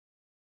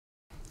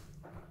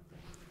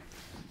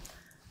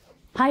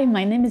Hi,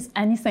 my name is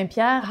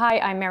St-Pierre. Hi,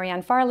 I'm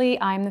Marianne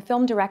Farley. I'm the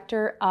film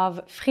director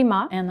of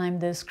Frimas. And I'm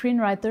the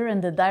screenwriter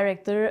and the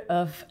director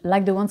of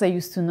Like the Ones I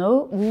Used to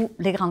Know, ou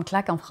Les Grandes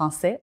Claques en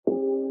français.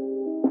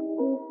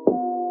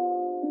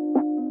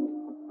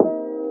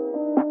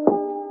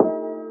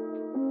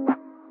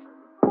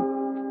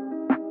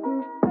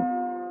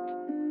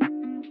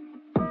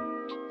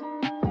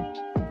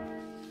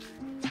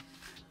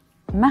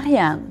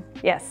 Marianne.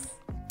 Yes.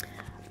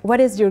 What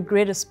is your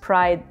greatest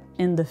pride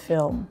in the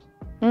film?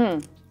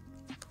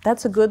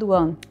 That's a good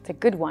one. It's a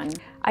good one.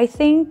 I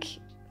think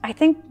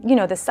you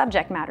know, the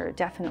subject matter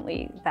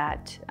definitely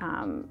that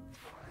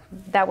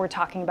that we're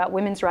talking about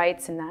women's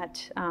rights, and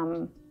that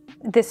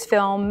this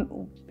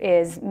film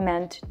is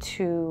meant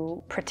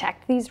to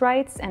protect these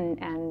rights and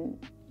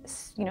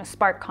you know,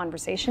 spark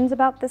conversations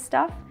about this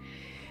stuff.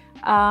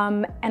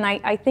 And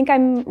I think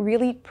I'm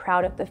really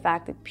proud of the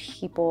fact that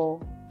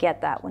people get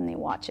that when they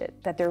watch it,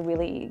 that they're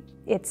really,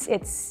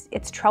 it's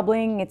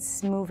troubling,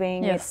 it's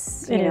moving,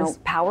 yes, it's, you know,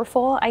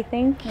 powerful, I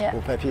think. Yeah.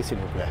 Au papier, s'il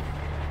vous plaît.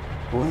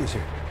 Oui,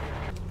 monsieur.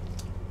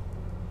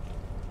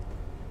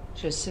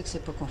 Je sais que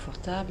c'est pas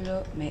confortable,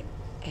 là, mais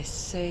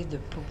essaye de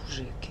pas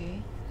bouger, OK?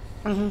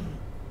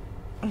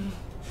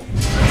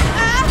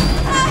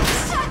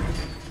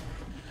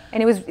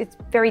 And it's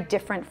very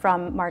different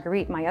from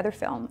Marguerite, my other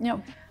film,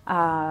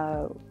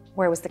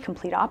 where it was the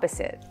complete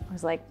opposite. It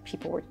was like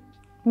people were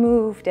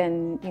moved,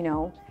 and you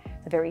know,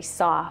 a very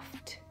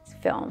soft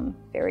film,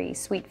 very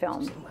sweet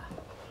film.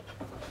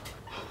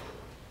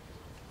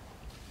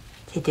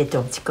 C'était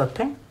ton petit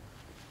copain?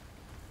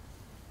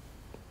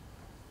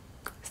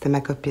 C'était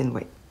ma copine,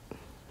 oui.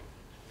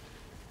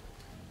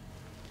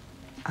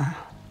 Ah.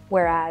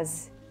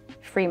 Whereas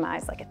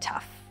Frimas is like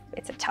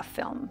it's a tough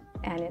film,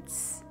 and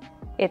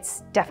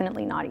it's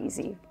definitely not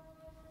easy.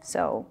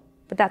 So,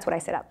 but that's what I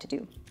set out to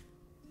do.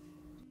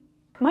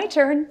 My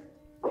turn.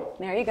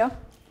 There you go.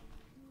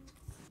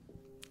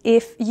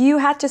 If you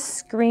had to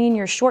screen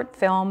your short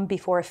film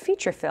before a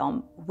feature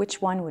film, which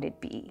one would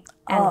it be,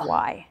 and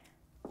why?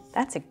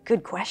 That's a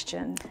good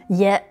question.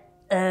 Yeah,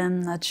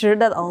 I'm not sure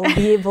that I'll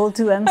be able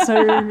to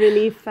answer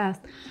really fast.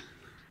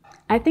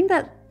 I think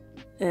that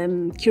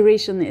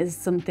curation is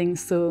something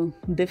so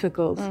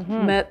difficult,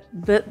 but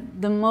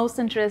the most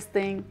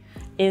interesting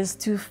is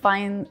to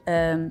find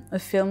a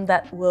film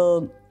that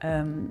will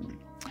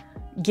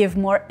give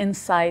more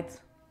insight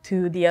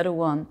to the other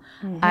one.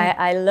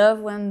 I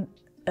love when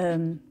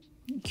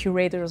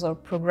curators or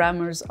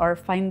programmers are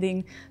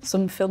finding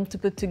some film to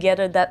put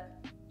together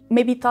that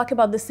maybe talk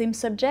about the same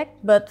subject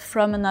but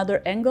from another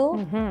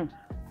angle.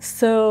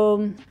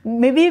 So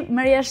maybe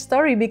Mariage's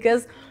Story,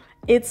 because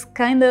it's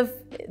kind of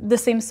the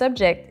same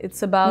subject.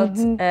 It's about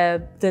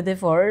the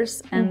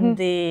divorce and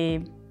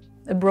a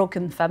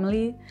broken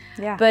family,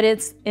 but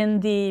it's in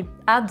the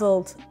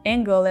adult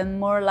angle and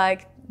more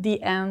like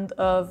the end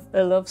of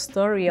a love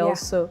story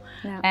also.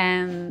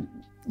 And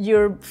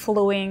you're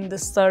following the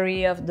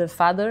story of the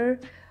father,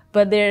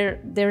 but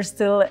there's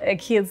still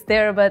kids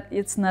there, but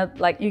it's not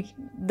like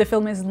the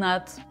film is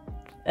not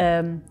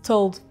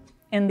told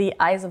in the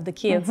eyes of the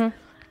kids.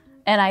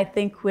 And I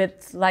think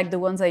with Like the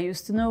Ones I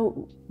Used to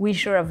Know, we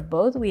sure have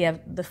both. We have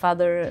the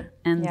father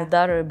and the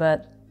daughter,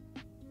 but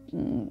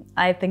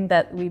I think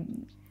that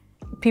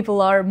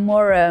people are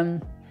more,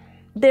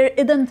 they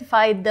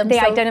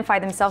identify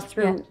themselves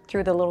through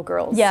the little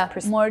girls. Yeah,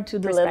 more to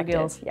the little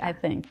girls, I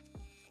think.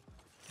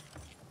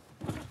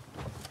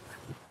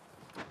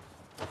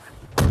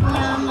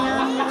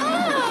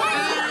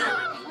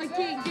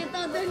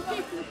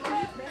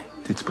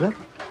 T'es-tu prête?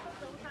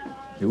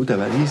 Et où ta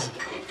valise?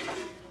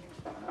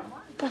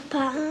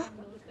 Papa,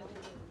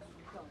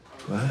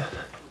 Quoi?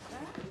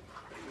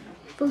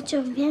 faut que tu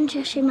reviennes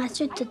chercher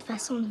Mathieu de toute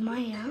façon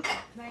demain, hein?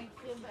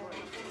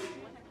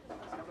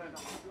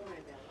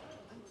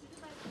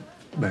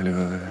 Ben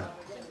là,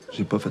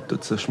 j'ai pas fait tout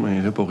ce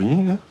chemin-là pour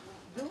rien, là.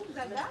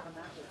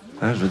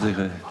 Hein, je veux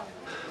dire,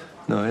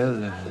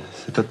 Noël,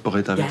 c'est fait pour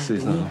être avec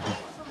ses enfants.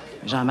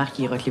 Jean-Marc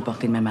ira te les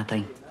porter demain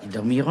matin. Ils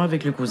dormiront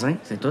avec le cousin,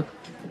 c'est tout.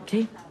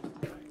 OK?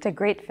 It's a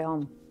great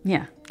film.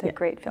 Yeah, It's a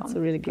great film. It's a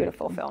really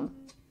beautiful film.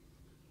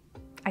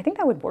 I think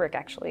that would work,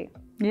 actually.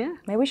 Yeah.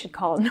 Maybe we should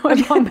call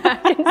Noël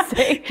back and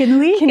say, can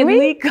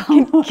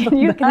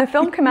the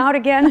film come out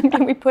again? And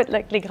can we put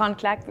like Les Grandes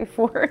Claques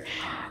before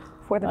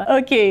the...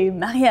 Okay,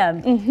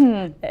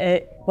 Marianne.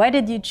 Why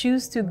did you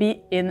choose to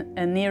be in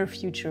a near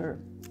future?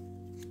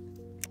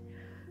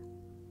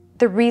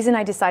 The reason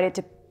I decided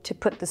to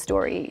put the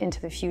story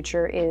into the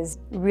future is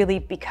really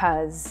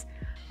because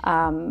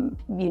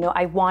you know,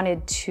 I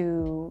wanted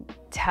to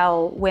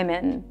tell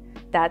women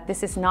that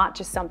this is not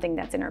just something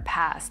that's in our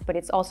past, but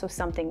it's also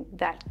something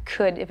that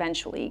could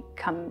eventually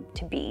come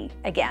to be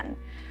again.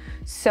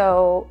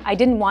 So I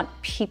didn't want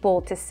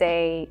people to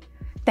say,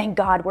 thank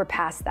God we're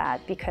past that,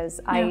 because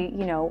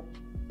you know,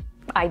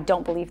 I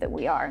don't believe that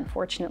we are,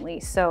 unfortunately.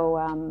 So,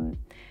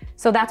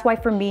 so that's why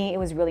for me, it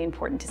was really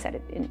important to set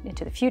it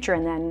into the future.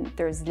 And then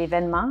there's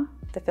L'Événement,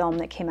 the film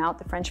that came out,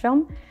 the French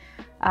film,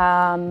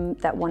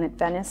 that won at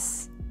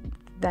Venice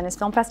Venice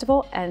Film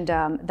Festival, and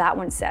that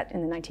one's set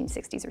in the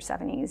 1960s or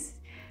 70s.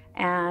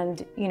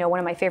 And you know, one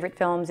of my favorite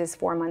films is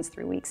 4 months,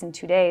 3 weeks, and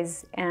 2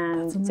 days,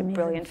 and it's a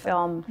brilliant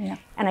film. Yeah.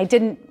 And I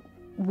didn't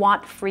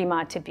want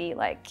Frimas to be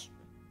like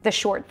the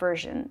short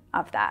version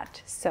of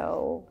that.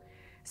 So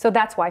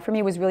that's why for me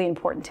it was really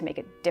important to make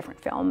a different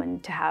film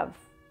and to have,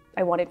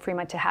 I wanted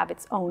Frimas to have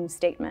its own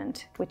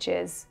statement, which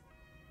is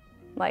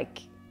like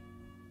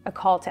a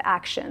call to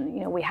action.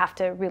 You know, we have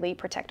to really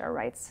protect our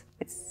rights.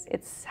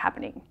 It's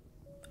happening,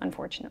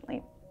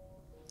 unfortunately.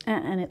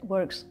 And it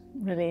works,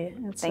 really.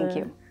 Thank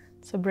you.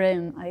 It's a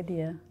brilliant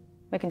idea.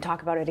 We can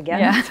talk about it again.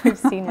 Yeah. We've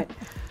seen it.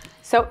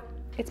 So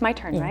it's my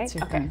turn, Yeah, right? it's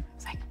your Okay. turn.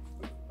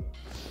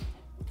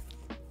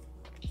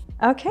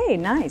 Okay,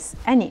 nice.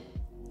 Annie,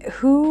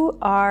 who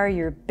are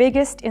your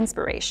biggest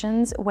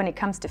inspirations when it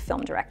comes to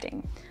film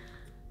directing?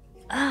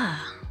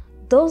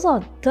 Those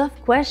are tough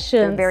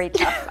questions. They're very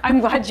tough. I'm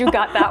glad you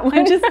got that one.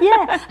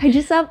 I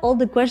just have all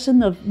the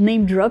question of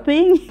name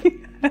dropping.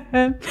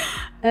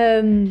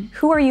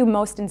 Who are you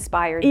most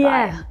inspired by?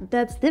 Yeah,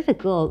 that's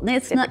difficult.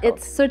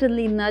 It's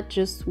certainly not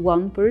just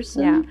one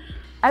person. Yeah.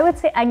 I would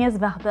say Agnès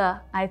Varda,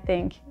 I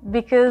think,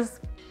 because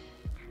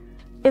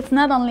it's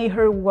not only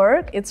her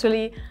work, it's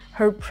really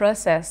her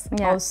process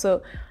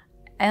also.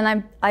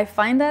 And I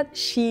find that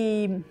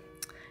she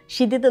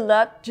did a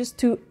lot just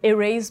to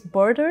erase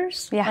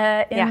borders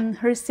in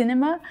her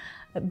cinema,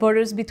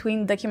 borders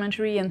between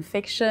documentary and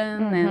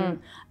fiction,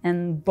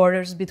 and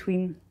borders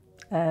between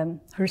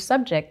her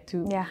subject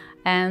too. Yeah.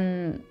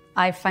 And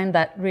I find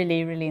that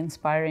really, really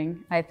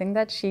inspiring. I think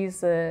that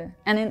she's,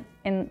 and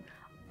in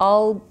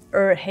all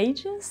her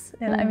ages,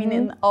 and I mean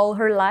in all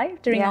her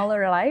life, during all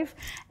her life,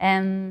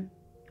 and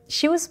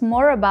she was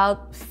more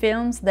about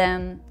films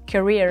than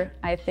career,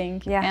 I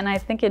think. Yeah. And I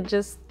think it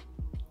just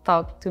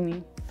talked to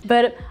me.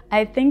 But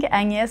I think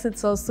Agnès,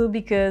 it's also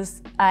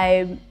because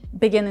I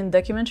began in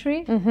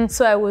documentary,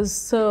 so I was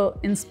so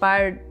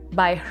inspired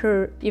by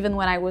her even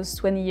when I was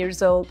 20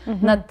 years old,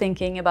 not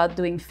thinking about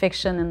doing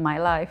fiction in my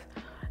life.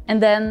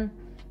 And then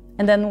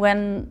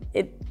when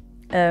it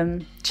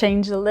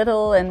changed a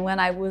little, and when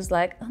I was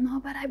like, oh no,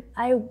 but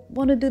I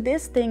want to do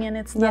this thing, and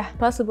it's not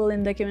possible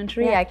in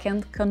documentary. I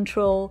can't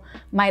control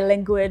my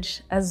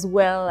language as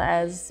well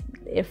as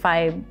if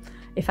I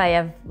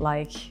have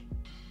like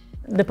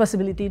the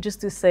possibility just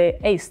to say,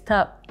 hey,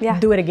 stop,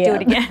 do it again. Do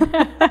it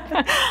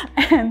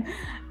again.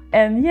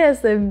 and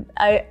yes,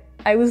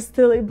 I was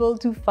still able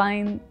to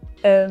find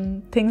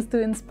things to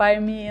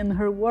inspire me in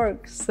her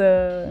work.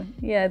 So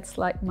yeah, it's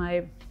like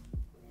my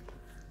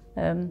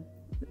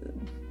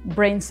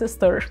brain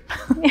sister.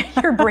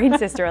 Your brain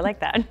sister, I like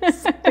that.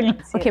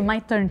 Okay, my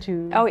turn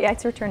to... Oh yeah,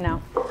 it's your turn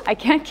now. I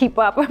can't keep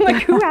up. I'm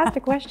like, who asked the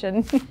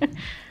question?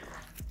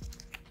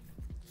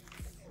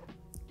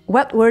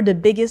 What were the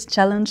biggest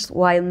challenges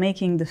while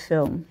making the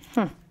film?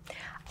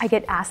 I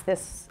get asked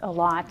this a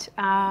lot.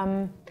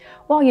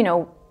 Well, you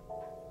know,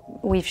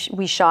 we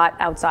shot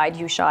outside.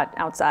 You shot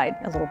outside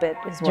a little bit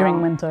as well.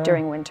 During winter.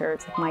 During winter,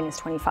 it's like minus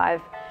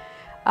 25.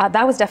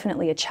 That was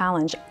definitely a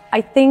challenge. I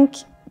think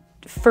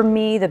for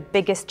me, the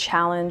biggest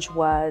challenge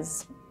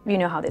was, you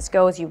know how this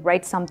goes. You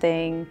write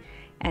something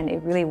and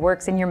it really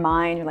works in your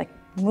mind. You're like,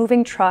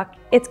 moving truck,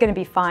 it's gonna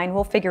be fine.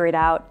 We'll figure it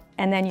out.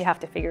 And then you have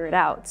to figure it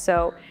out.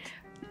 So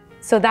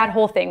that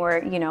whole thing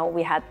where, you know,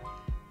 we had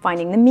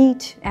finding the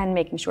meat and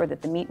making sure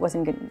that the meat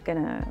wasn't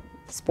gonna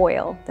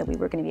spoil, that we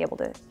were gonna be able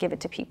to give it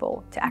to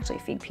people, to actually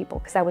feed people,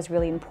 because that was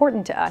really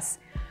important to us.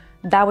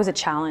 That was a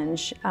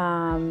challenge.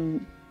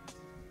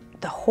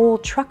 The whole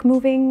truck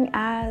moving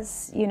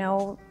as, you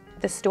know,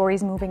 the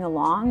stories moving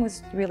along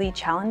was really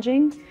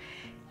challenging.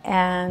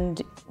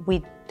 And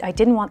I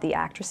didn't want the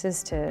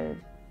actresses to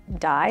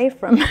die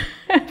from,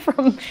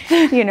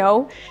 you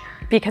know,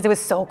 because it was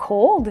so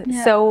cold.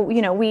 Yeah. So,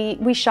 you know,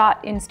 we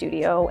shot in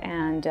studio,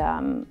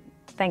 and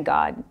thank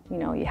God, you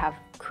know, you have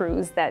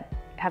crews that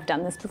have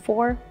done this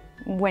before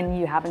when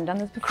you haven't done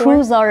this before.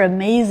 Crews are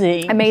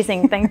amazing.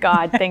 Amazing, thank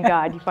God, thank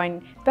God. You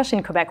find, especially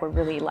in Quebec, we're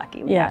really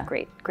lucky. We have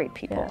great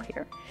people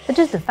here. But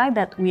just the fact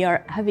that we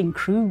are having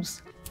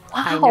crews.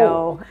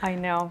 Wow. I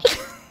know.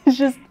 It's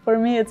just, for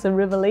me, it's a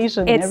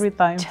revelation every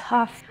time. It's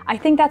tough. I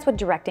think that's what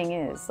directing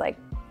is. Like,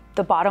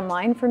 the bottom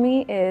line for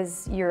me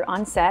is you're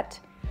on set,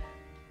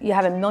 you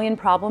have a million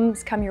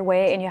problems come your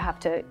way, and you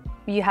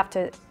have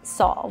to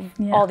solve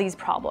all these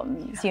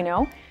problems, you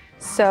know?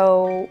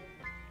 So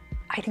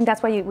I think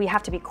that's why we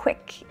have to be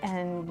quick,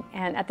 and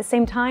at the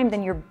same time,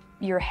 then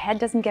your head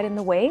doesn't get in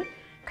the way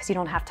because you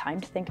don't have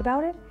time to think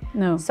about it.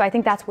 No. So I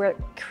think that's where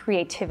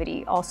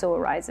creativity also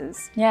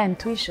arises. Yeah,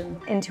 intuition.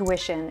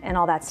 Intuition and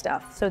all that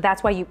stuff. So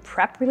that's why you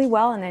prep really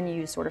well, and then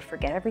you sort of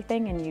forget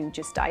everything and you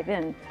just dive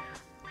in.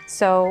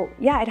 So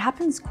yeah, it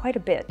happens quite a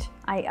bit.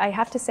 I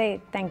have to say,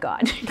 thank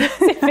God,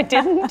 because if it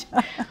didn't,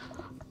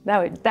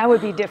 that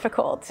would be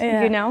difficult,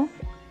 you know?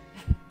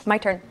 My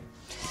turn.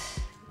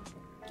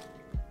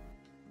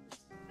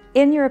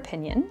 In your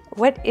opinion,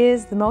 what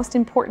is the most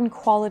important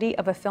quality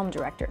of a film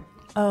director?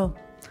 Oh,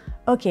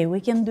 okay,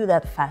 we can do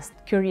that fast.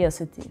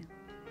 Curiosity.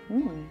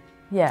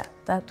 Yeah,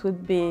 that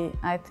would be,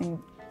 I think,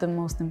 the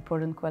most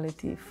important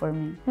quality for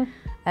me.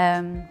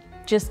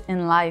 Just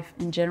in life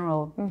in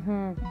general,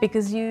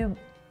 because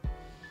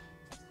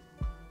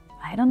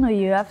I don't know,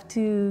 you have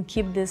to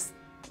keep this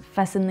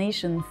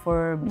fascination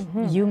for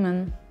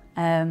human,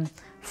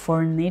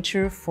 for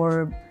nature,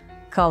 for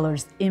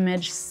colors,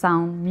 image,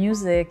 sound,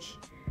 music.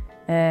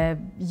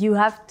 You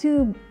have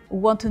to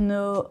want to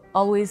know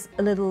always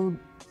a little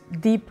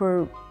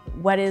deeper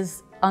what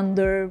is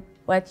under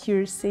what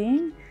you're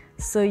seeing.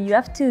 So you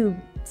have to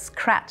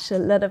scratch a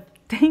lot of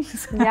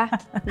things. Yeah,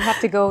 you have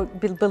to go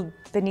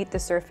beneath the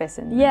surface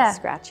and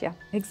scratch,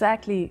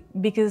 Exactly,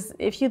 because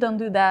if you don't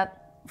do that,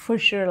 for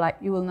sure, like,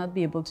 you will not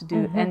be able to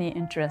do any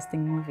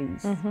interesting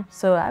movies.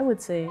 So I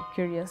would say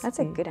curiosity. That's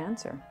a good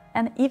answer.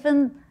 And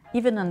even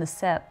on the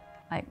set,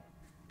 like,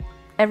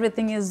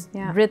 everything is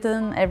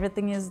written,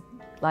 everything is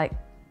like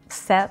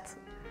set.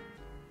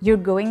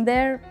 You're going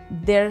there,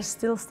 there's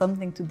still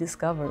something to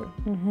discover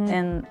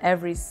in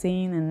every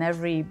scene and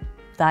every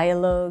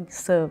dialogue.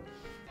 So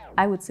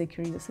I would say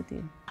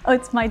curiosity. Oh,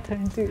 it's my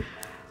turn to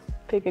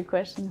pick a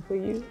question for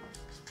you.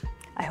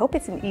 I hope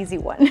it's an easy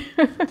one.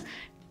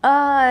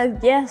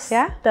 Yes,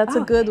 that's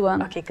a good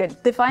one. Okay,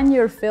 good. Define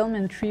your film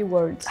in 3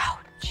 words. Oh,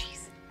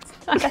 jeez.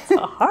 That's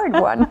a hard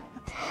one.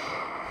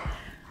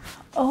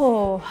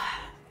 Oh.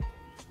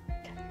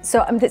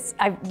 So I'm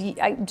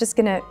just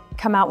gonna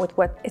come out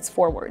with it's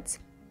 4 words.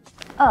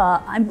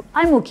 I'm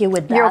okay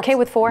with that. You're okay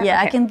with 4? Yeah,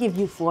 okay. I can give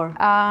you 4.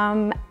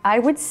 I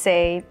would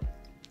say,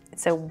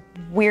 it's a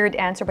weird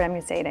answer, but I'm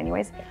gonna say it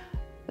anyways.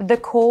 The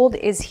cold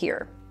is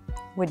here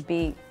would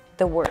be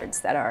the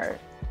words that are.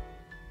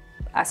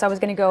 So I was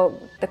gonna go,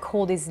 the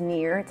cold is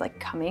near, it's like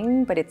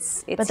coming, but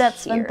it's But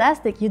that's here.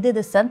 fantastic, you did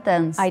a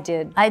sentence. I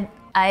did.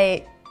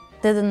 I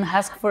didn't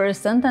ask for a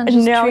sentence,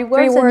 just No, 3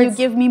 words, and you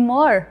give me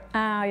more.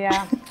 Oh,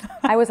 yeah.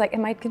 I was like,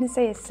 am I gonna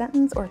say a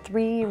sentence or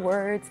 3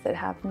 words that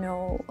have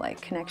no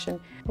like connection?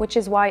 Which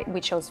is why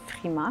we chose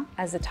Frimas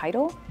as the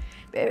title.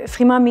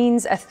 Frimas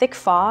means a thick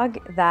fog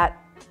that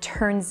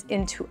turns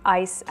into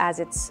ice as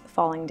it's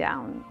falling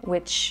down,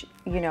 which,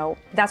 you know,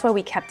 that's why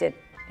we kept it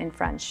in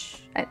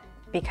French,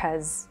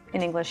 because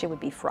in English it would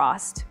be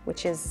frost,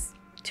 which is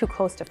too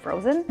close to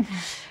frozen.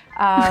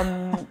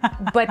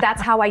 But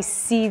that's how I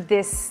see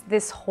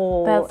this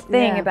whole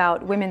thing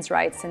about women's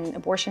rights and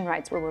abortion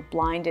rights, where we're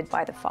blinded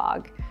by the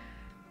fog,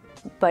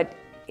 but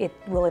it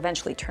will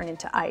eventually turn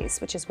into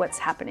ice, which is what's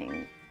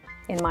happening,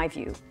 in my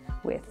view,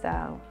 with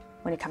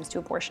when it comes to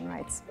abortion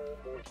rights.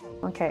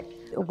 Okay,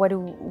 what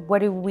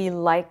do we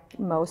like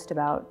most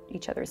about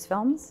each other's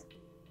films?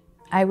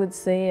 I would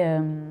say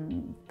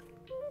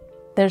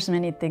there's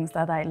many things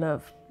that I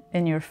love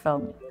in your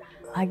film,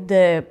 like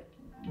the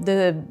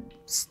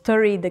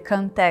story, the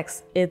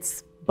context.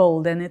 It's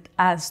bold and it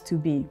has to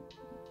be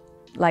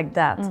like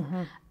that.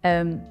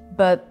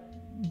 But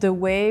the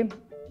way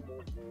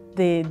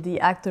the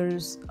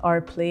actors are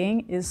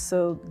playing is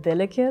so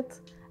delicate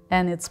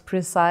and it's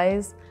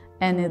precise,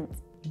 and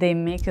they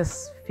make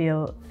us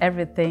feel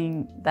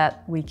everything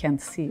that we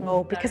can't see.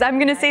 Oh, because I'm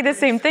gonna say the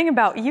same thing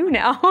about you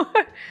now.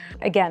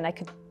 Again, I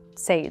could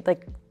say,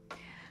 like,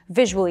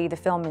 visually the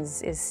film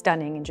is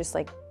stunning, and just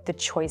like the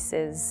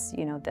choices,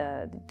 you know,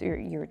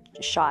 your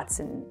shots,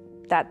 and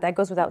that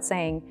goes without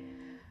saying.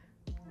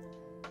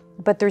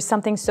 But there's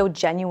something so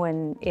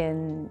genuine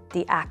in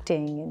the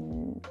acting,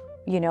 and,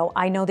 you know,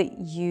 I know that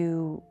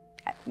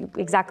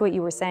exactly what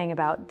you were saying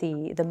about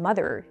the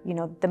mother, you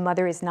know, the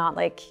mother is not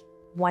like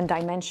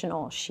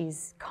one-dimensional.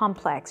 She's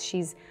complex.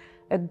 She's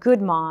a good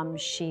mom.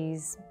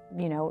 She's,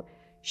 you know,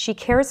 she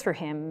cares for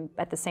him.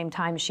 At the same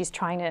time, she's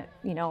trying to,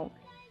 you know,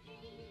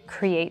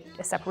 create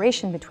a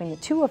separation between the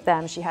two of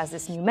them. She has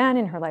this new man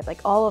in her life.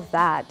 Like, all of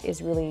that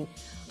is really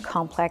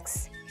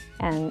complex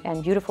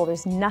and beautiful.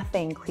 There's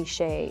nothing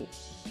cliche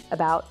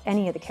about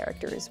any of the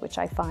characters, which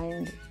I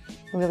find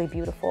really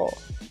beautiful.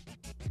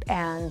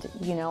 And,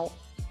 you know,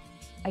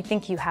 I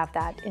think you have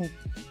that in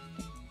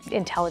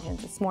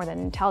intelligence. It's more than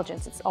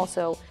intelligence. It's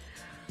also,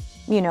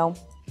 you know,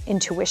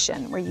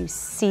 intuition, where you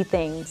see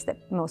things that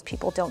most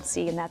people don't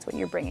see, and that's what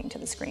you're bringing to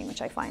the screen,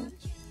 which I find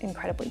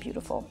incredibly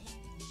beautiful.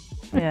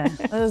 Yeah,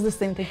 that was the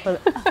same thing for.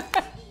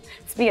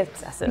 It's me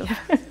obsessive.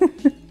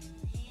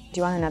 Do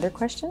you want another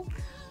question?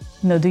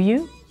 No, do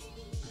you?